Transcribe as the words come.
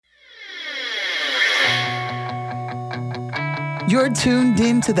You're tuned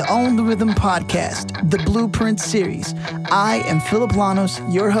in to the Own the Rhythm podcast, the Blueprint series. I am Philip Lanos,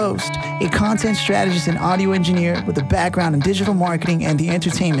 your host, a content strategist and audio engineer with a background in digital marketing and the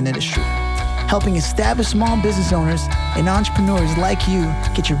entertainment industry, helping established small business owners and entrepreneurs like you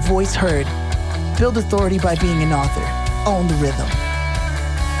get your voice heard, build authority by being an author, own the rhythm.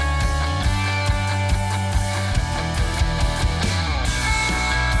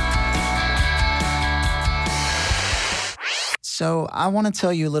 So I want to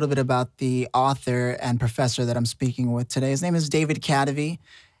tell you a little bit about the author and professor that I'm speaking with today. His name is David Kadavy.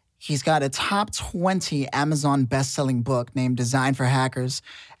 He's got a top 20 Amazon best-selling book named Design for Hackers,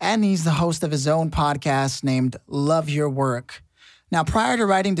 and he's the host of his own podcast named Love Your Work. Now, prior to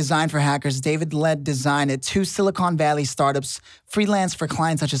writing Design for Hackers, David led design at 2 Silicon Valley startups, freelanced for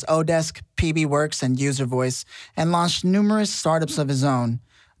clients such as Odesk, PB Works, and User Voice, and launched numerous startups of his own,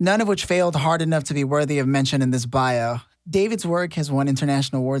 none of which failed hard enough to be worthy of mention in this bio. David's work has won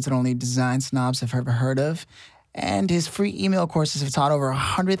international awards that only design snobs have ever heard of, and his free email courses have taught over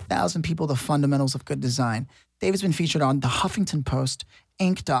 100,000 people the fundamentals of good design. David's been featured on The Huffington Post,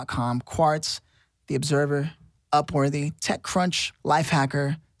 Inc.com, Quartz, The Observer, Upworthy, TechCrunch,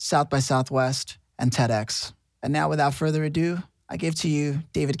 Lifehacker, South by Southwest, and TEDx. And now, without further ado, I give to you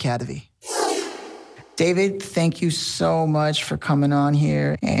David Kadavy. David, thank you so much for coming on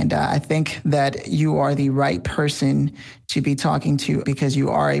here. And I think that you are the right person to be talking to because you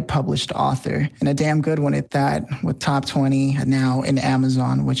are a published author and a damn good one at that, with top 20 now in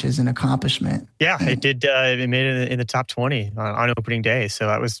Amazon, which is an accomplishment. Yeah, it did. It made it in the top 20 on opening day. So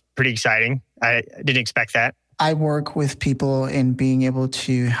that was pretty exciting. I didn't expect that. I work with people in being able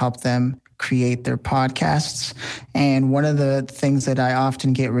to help them create their podcasts. And one of the things that I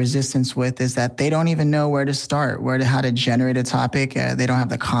often get resistance with is that they don't even know where to start, how to generate a topic. They don't have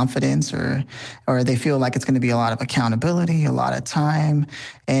the confidence or they feel like it's going to be a lot of accountability, a lot of time.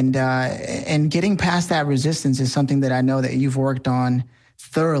 And getting past that resistance is something that I know that you've worked on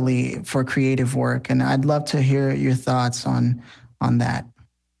thoroughly for creative work. And I'd love to hear your thoughts on that.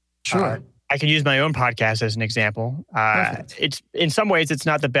 Sure. I can use my own podcast as an example. It's in some ways, it's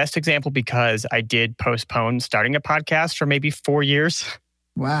not the best example because I did postpone starting a podcast for maybe 4 years.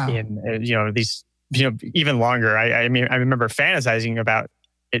 Wow. And even longer. I mean, I remember fantasizing about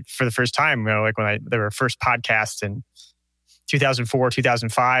it for the first time, like when there were first podcasts in 2004,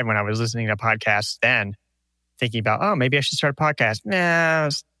 2005, when I was listening to podcasts then, thinking about, maybe I should start a podcast. Nah,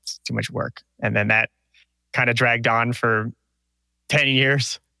 it's too much work. And then that kind of dragged on for 10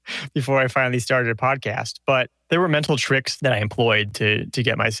 years. Before I finally started a podcast. But there were mental tricks that I employed to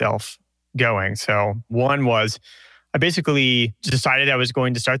get myself going. So one was I basically decided I was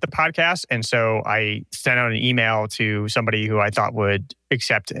going to start the podcast. And so I sent out an email to somebody who I thought would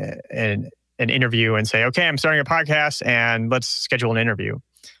accept an interview and say, okay, I'm starting a podcast and let's schedule an interview.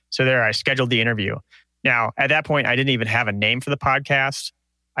 So there I scheduled the interview. Now, at that point, I didn't even have a name for the podcast.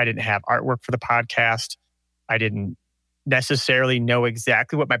 I didn't have artwork for the podcast. I didn't necessarily know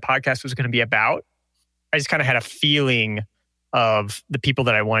exactly what my podcast was going to be about. I just kind of had a feeling of the people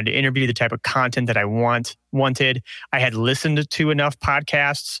that I wanted to interview, the type of content that I wanted. I had listened to enough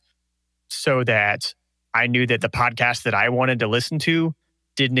podcasts so that I knew that the podcast that I wanted to listen to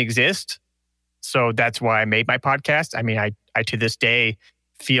didn't exist. So that's why I made my podcast. I mean, I to this day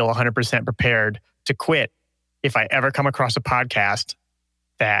feel 100% prepared to quit if I ever come across a podcast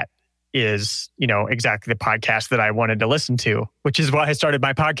that is, exactly the podcast that I wanted to listen to, which is why I started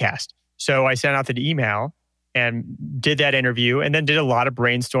my podcast. So I sent out the email and did that interview and then did a lot of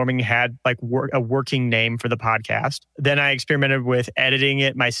brainstorming, had a working name for the podcast. Then I experimented with editing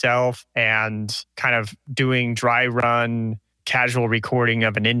it myself and kind of doing dry run, casual recording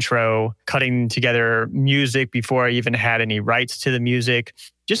of an intro, cutting together music before I even had any rights to the music,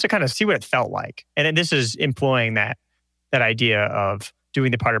 just to kind of see what it felt like. And then this is employing that idea of doing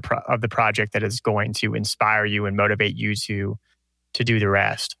the part of the project that is going to inspire you and motivate you to do the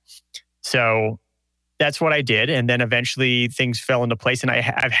rest. So that's what I did. And then eventually things fell into place. And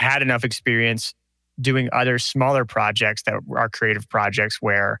I've had enough experience doing other smaller projects that are creative projects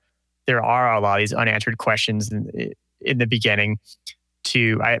where there are a lot of these unanswered questions in the beginning.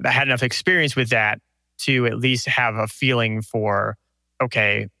 I had enough experience with that to at least have a feeling for,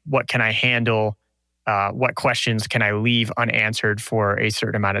 okay, what can I handle? What questions can I leave unanswered for a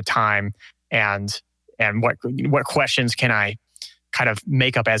certain amount of time, and what questions can I kind of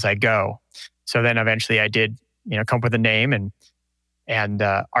make up as I go? So then eventually I did, come up with a name and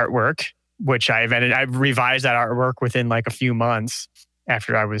artwork, which I revised that artwork within like a few months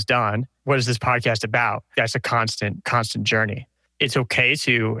after I was done. What is this podcast about? That's a constant journey. it's okay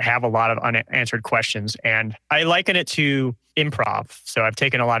to have a lot of unanswered questions. And I liken it to improv. So I've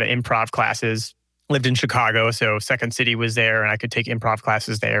taken a lot of improv classes, lived in Chicago. So Second City was there, and I could take improv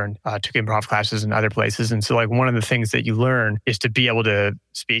classes there, and took improv classes in other places. And so like one of the things that you learn is to be able to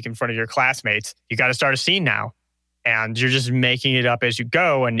speak in front of your classmates. You got to start a scene now. And you're just making it up as you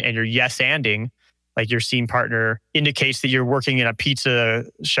go, and you're yes-anding. Like your scene partner indicates that you're working in a pizza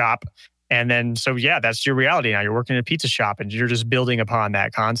shop. And then, so yeah, that's your reality now. You're working in a pizza shop and you're just building upon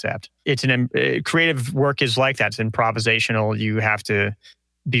that concept. It's creative work is like that. It's improvisational. You have to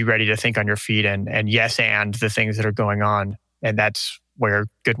be ready to think on your feet and yes, and the things that are going on. And that's where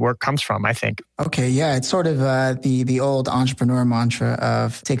good work comes from, I think. Okay, yeah, it's sort of the old entrepreneur mantra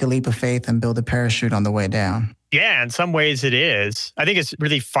of take a leap of faith and build a parachute on the way down. Yeah, in some ways it is. I think it's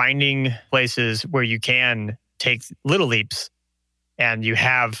really finding places where you can take little leaps and you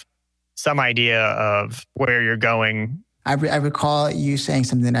have some idea of where you're going. I recall you saying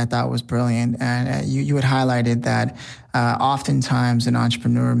something that I thought was brilliant. And you had highlighted that oftentimes an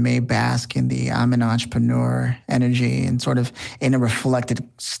entrepreneur may bask in the I'm an entrepreneur energy and sort of in a reflected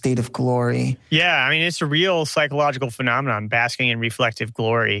state of glory. Yeah, I mean, it's a real psychological phenomenon, basking in reflective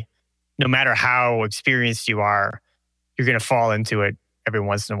glory. No matter how experienced you are, you're going to fall into it every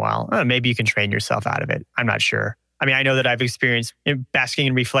once in a while. Maybe you can train yourself out of it. I'm not sure. I mean, I know that I've experienced basking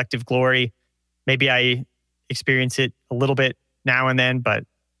in reflective glory. Maybe I experience it a little bit now and then, but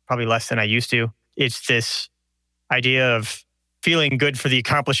probably less than I used to. It's this idea of feeling good for the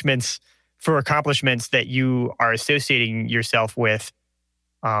accomplishments that you are associating yourself with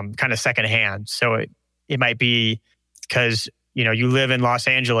kind of secondhand. So it might be because, you live in Los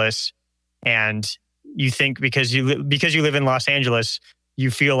Angeles and you think because you live in Los Angeles,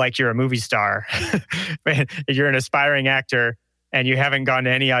 you feel like you're a movie star. You're an aspiring actor and you haven't gone to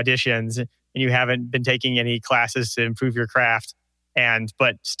any auditions and you haven't been taking any classes to improve your craft.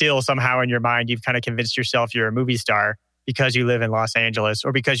 But still somehow in your mind, you've kind of convinced yourself you're a movie star because you live in Los Angeles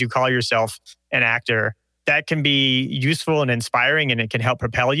or because you call yourself an actor. That can be useful and inspiring and it can help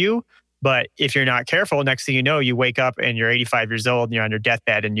propel you. But if you're not careful, next thing you know, you wake up and you're 85 years old and you're on your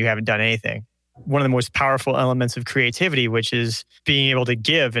deathbed and you haven't done anything. One of the most powerful elements of creativity, which is being able to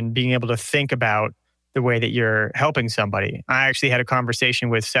give and being able to think about the way that you're helping somebody. I actually had a conversation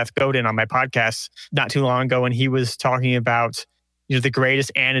with Seth Godin on my podcast not too long ago, and he was talking about the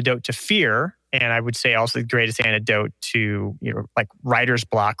greatest antidote to fear, and I would say also the greatest antidote to like writer's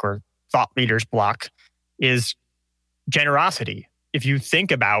block or thought leader's block is generosity. If you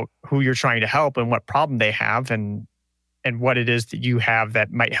think about who you're trying to help and what problem they have and what it is that you have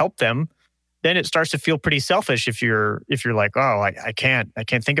that might help them, then it starts to feel pretty selfish if you're like, oh, I can't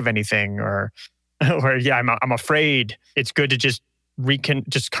think of anything or yeah, I'm afraid. It's good to just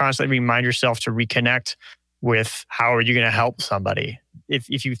constantly remind yourself to reconnect with how are you going to help somebody.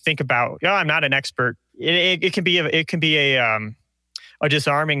 If you think about, I'm not an expert, it can be a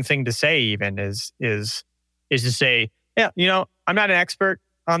disarming thing to say. Even is to say, yeah, I'm not an expert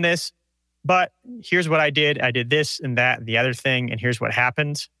on this, but here's what I did. I did this and that and the other thing, and here's what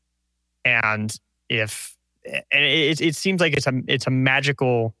happened. And it seems like it's a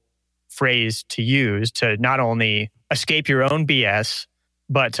magical phrase to use to not only escape your own BS,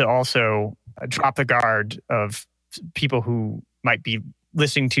 but to also drop the guard of people who might be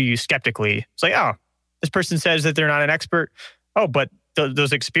listening to you skeptically. It's like, oh, this person says that they're not an expert. Oh, but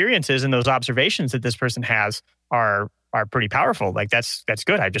those experiences and those observations that this person has are pretty powerful. Like that's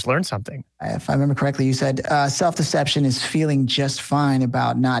good. I just learned something. If I remember correctly, you said self-deception is feeling just fine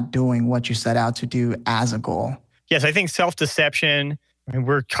about not doing what you set out to do as a goal. Yes, I think self-deception,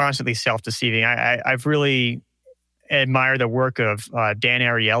 we're constantly self-deceiving. I've really admired the work of Dan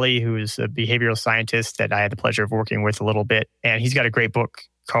Ariely, who is a behavioral scientist that I had the pleasure of working with a little bit. And he's got a great book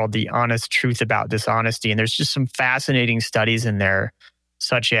called The Honest Truth About Dishonesty. And there's just some fascinating studies in there,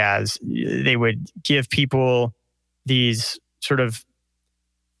 such as they would give people these sort of,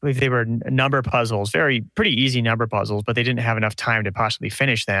 I believe they were number puzzles, pretty easy number puzzles, but they didn't have enough time to possibly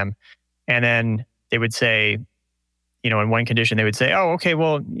finish them. And then they would say, in one condition, they would say, oh, okay,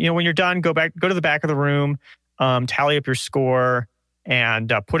 well, when you're done, go to the back of the room, tally up your score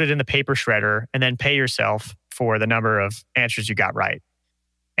and put it in the paper shredder and then pay yourself for the number of answers you got right.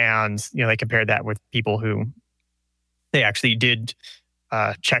 And, they compared that with people who they actually did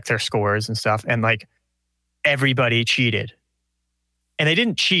check their scores and stuff. And like, everybody cheated, and they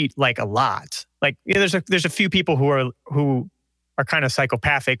didn't cheat like a lot. Like there's a few people who are kind of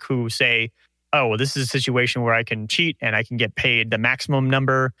psychopathic who say, "Oh, well, this is a situation where I can cheat and I can get paid the maximum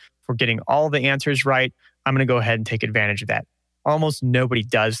number for getting all the answers right. I'm going to go ahead and take advantage of that." Almost nobody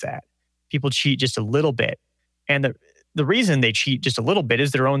does that. People cheat just a little bit, and the reason they cheat just a little bit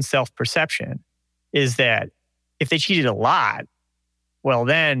is their own self-perception, is that if they cheated a lot, well,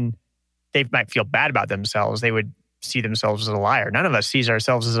 then they might feel bad about themselves. They would see themselves as a liar. None of us sees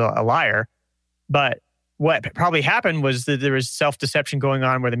ourselves as a liar. But what probably happened was that there was self-deception going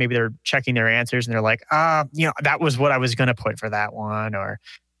on where maybe they're checking their answers and they're like, that was what I was going to put for that one. Or,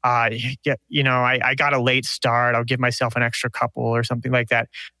 I got a late start. I'll give myself an extra couple or something like that.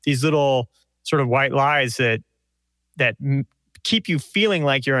 These little sort of white lies that keep you feeling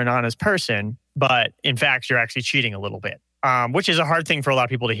like you're an honest person, but in fact, you're actually cheating a little bit. Which is a hard thing for a lot of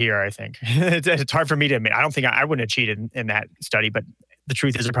people to hear, I think. It's hard for me to admit. I don't think I wouldn't have cheated in that study, but the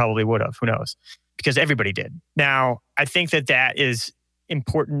truth is I probably would have. Who knows? Because everybody did. Now, I think that is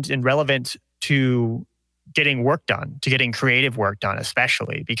important and relevant to getting work done, to getting creative work done,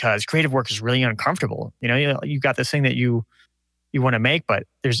 especially because creative work is really uncomfortable. You've got this thing that you want to make, but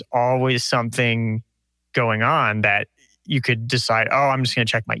there's always something going on that you could decide, I'm just going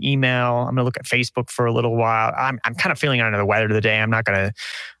to check my email. I'm going to look at Facebook for a little while. I'm kind of feeling under the weather today. I'm not going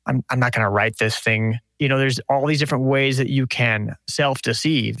to write this thing. There's all these different ways that you can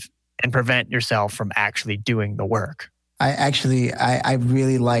self-deceive and prevent yourself from actually doing the work. I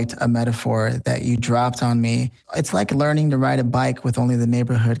really liked a metaphor that you dropped on me. It's like learning to ride a bike with only the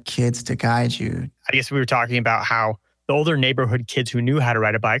neighborhood kids to guide you. I guess we were talking about how the older neighborhood kids who knew how to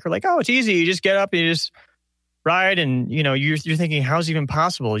ride a bike were like, it's easy. You just get up and you just ride. And, you're thinking, how's it even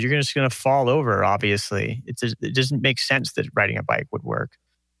possible? You're just going to fall over, obviously. It doesn't make sense that riding a bike would work.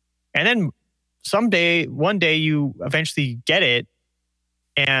 And then one day you eventually get it.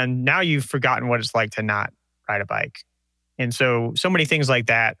 And now you've forgotten what it's like to not ride a bike. And so many things like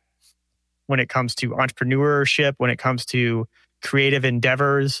that, when it comes to entrepreneurship, when it comes to creative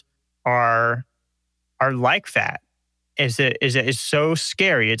endeavors, are like that. It's so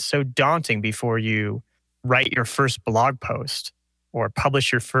scary. It's so daunting before you write your first blog post or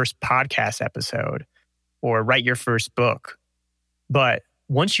publish your first podcast episode or write your first book. But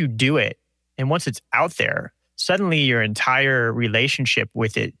once you do it and once it's out there, suddenly your entire relationship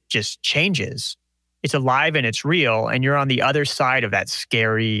with it just changes. It's alive and it's real, and you're on the other side of that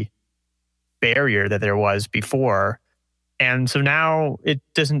scary barrier that there was before. And so now it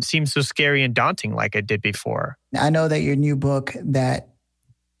doesn't seem so scary and daunting like it did before. I know that your new book that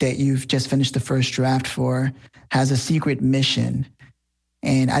you've just finished the first draft for has a secret mission.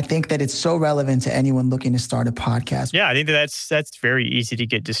 And I think that it's so relevant to anyone looking to start a podcast. Yeah, I think that's very easy to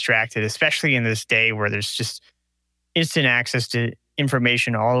get distracted, especially in this day where there's just instant access to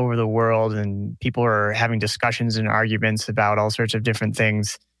information all over the world and people are having discussions and arguments about all sorts of different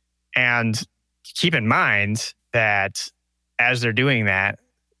things. And keep in mind that as they're doing that,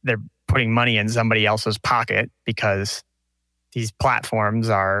 they're putting money in somebody else's pocket because these platforms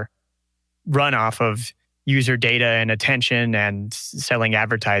are run off of user data and attention and selling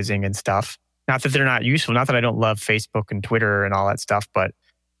advertising and stuff. Not that they're not useful, not that I don't love Facebook and Twitter and all that stuff, but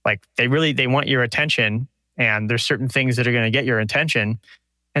like they want your attention. And there's certain things that are going to get your attention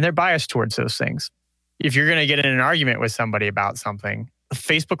and they're biased towards those things. If you're going to get in an argument with somebody about something,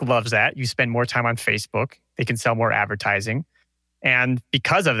 Facebook loves that. You spend more time on Facebook. They can sell more advertising. And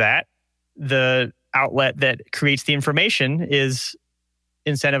because of that, the outlet that creates the information is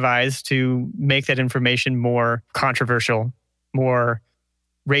incentivized to make that information more controversial, more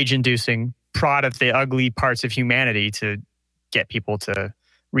rage-inducing, prod at the ugly parts of humanity to get people to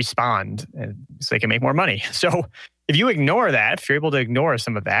respond so they can make more money. So if you ignore that, if you're able to ignore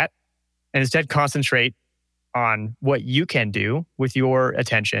some of that and instead concentrate on what you can do with your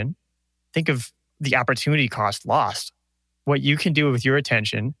attention, think of the opportunity cost lost, what you can do with your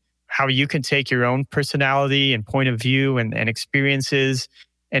attention, how you can take your own personality and point of view and experiences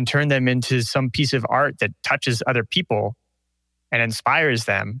and turn them into some piece of art that touches other people and inspires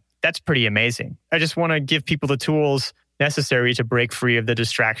them. That's pretty amazing. I just want to give people the tools necessary to break free of the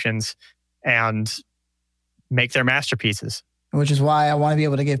distractions and make their masterpieces. Which is why I want to be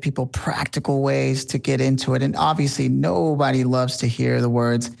able to give people practical ways to get into it. And obviously, nobody loves to hear the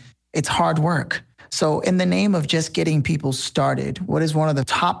words, it's hard work. So in the name of just getting people started, what is one of the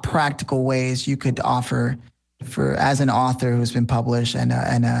top practical ways you could offer for as an author who's been published and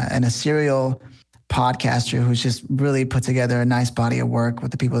a serial podcaster who's just really put together a nice body of work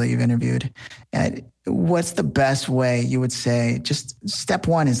with the people that you've interviewed? And what's the best way you would say, just step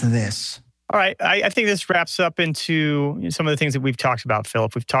one is this? All right. I think this wraps up into some of the things that we've talked about,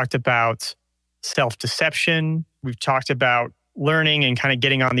 Philip. We've talked about self-deception. We've talked about learning and kind of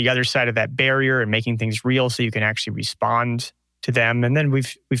getting on the other side of that barrier and making things real so you can actually respond to them. And then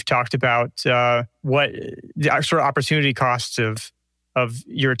we've talked about what the sort of opportunity costs of of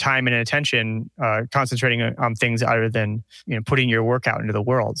your time and attention concentrating on things other than putting your work out into the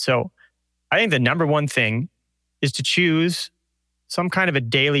world. So I think the number one thing is to choose some kind of a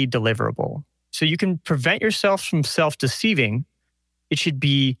daily deliverable. So you can prevent yourself from self-deceiving. It should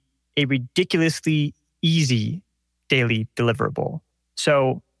be a ridiculously easy daily deliverable.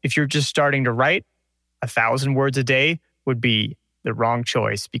 So if you're just starting to write, 1,000 words a day would be the wrong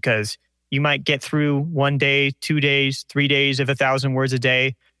choice, because you might get through 1 day, 2 days, 3 days of 1,000 words a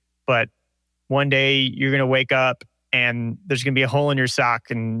day. But one day you're going to wake up and there's going to be a hole in your sock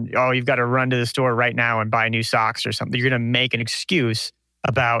and, you've got to run to the store right now and buy new socks or something. You're going to make an excuse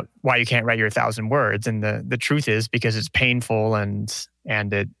about why you can't write your 1,000 words. And the truth is because it's painful and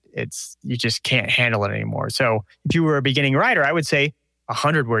it's you just can't handle it anymore. So if you were a beginning writer, I would say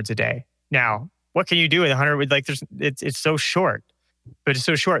 100 words a day. Now, what can you do with 100 words? Like it's so short, but it's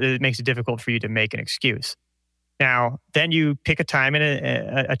so short that it makes it difficult for you to make an excuse. Now, then you pick a time and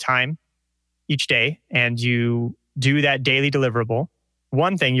a time each day, and you do that daily deliverable.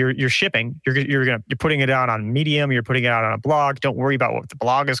 One thing you're shipping, you're putting it out on Medium, you're putting it out on a blog. Don't worry about what the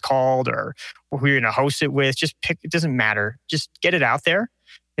blog is called or who you're going to host it with. Just pick. It doesn't matter. Just get it out there.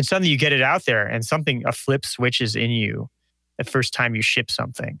 And suddenly you get it out there, and a flip switches in you the first time you ship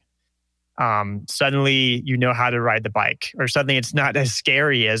something. Suddenly you know how to ride the bike, or suddenly it's not as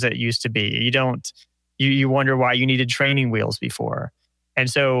scary as it used to be. You wonder why you needed training wheels before. And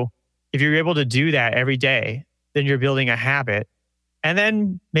so if you're able to do that every day, then you're building a habit. And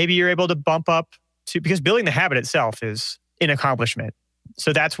then maybe you're able to bump up because building the habit itself is an accomplishment.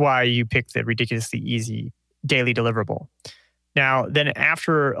 So that's why you pick the ridiculously easy daily deliverable. Now, then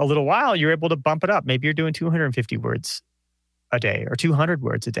after a little while, you're able to bump it up. Maybe you're doing 250 words a day or 200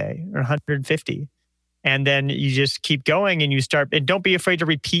 words a day or 150. And then you just keep going and and don't be afraid to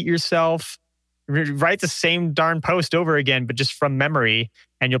repeat yourself. Write the same darn post over again, but just from memory,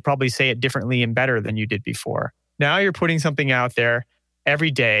 and you'll probably say it differently and better than you did before. Now you're putting something out there every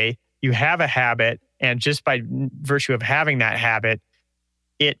day. You have a habit, and just by virtue of having that habit,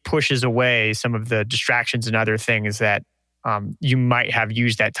 it pushes away some of the distractions and other things that you might have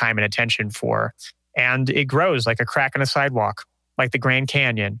used that time and attention for. And it grows like a crack in a sidewalk, like the Grand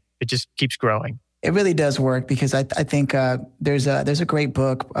Canyon. It just keeps growing. It really does work, because I think there's a great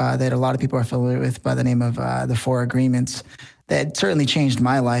book that a lot of people are familiar with by the name of The 4 Agreements that certainly changed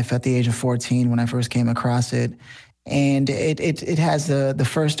my life at the age of 14 when I first came across it. And it has the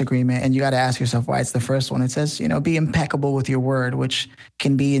first agreement, and you got to ask yourself why it's the first one. It says, be impeccable with your word, which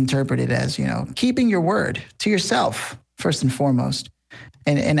can be interpreted as, keeping your word to yourself first and foremost.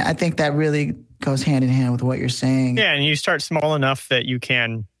 And I think that really goes hand in hand with what you're saying. Yeah, and you start small enough that you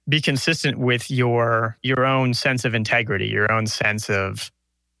can be consistent with your own sense of integrity, your own sense of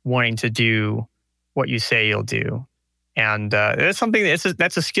wanting to do what you say you'll do. And that's something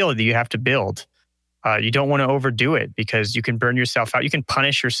that's a skill that you have to build. You don't want to overdo it, because you can burn yourself out. You can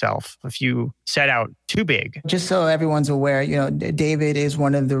punish yourself if you set out too big. Just so everyone's aware, David is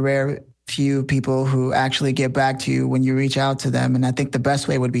one of the rare few people who actually get back to you when you reach out to them. And I think the best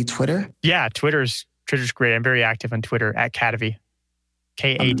way would be Twitter. Yeah, Twitter's great. I'm very active on Twitter at Kadavy.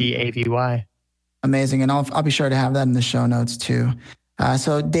 Kadavy. Amazing. And I'll be sure to have that in the show notes too.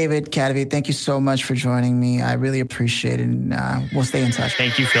 So David Kadavy, thank you so much for joining me. I really appreciate it. And we'll stay in touch.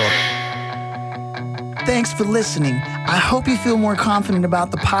 Thank you, Philip. Thanks for listening. I hope you feel more confident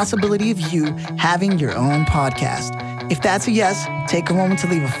about the possibility of you having your own podcast. If that's a yes, take a moment to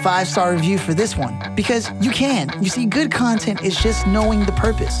leave a 5-star review for this one, because you can. You see, good content is just knowing the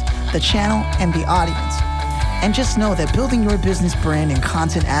purpose, the channel, and the audience. And just know that building your business brand and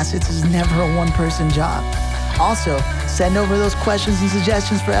content assets is never a one-person job. Also, send over those questions and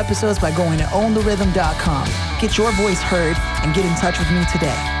suggestions for episodes by going to owntherhythm.com. Get your voice heard and get in touch with me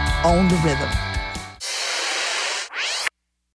today. Own the Rhythm.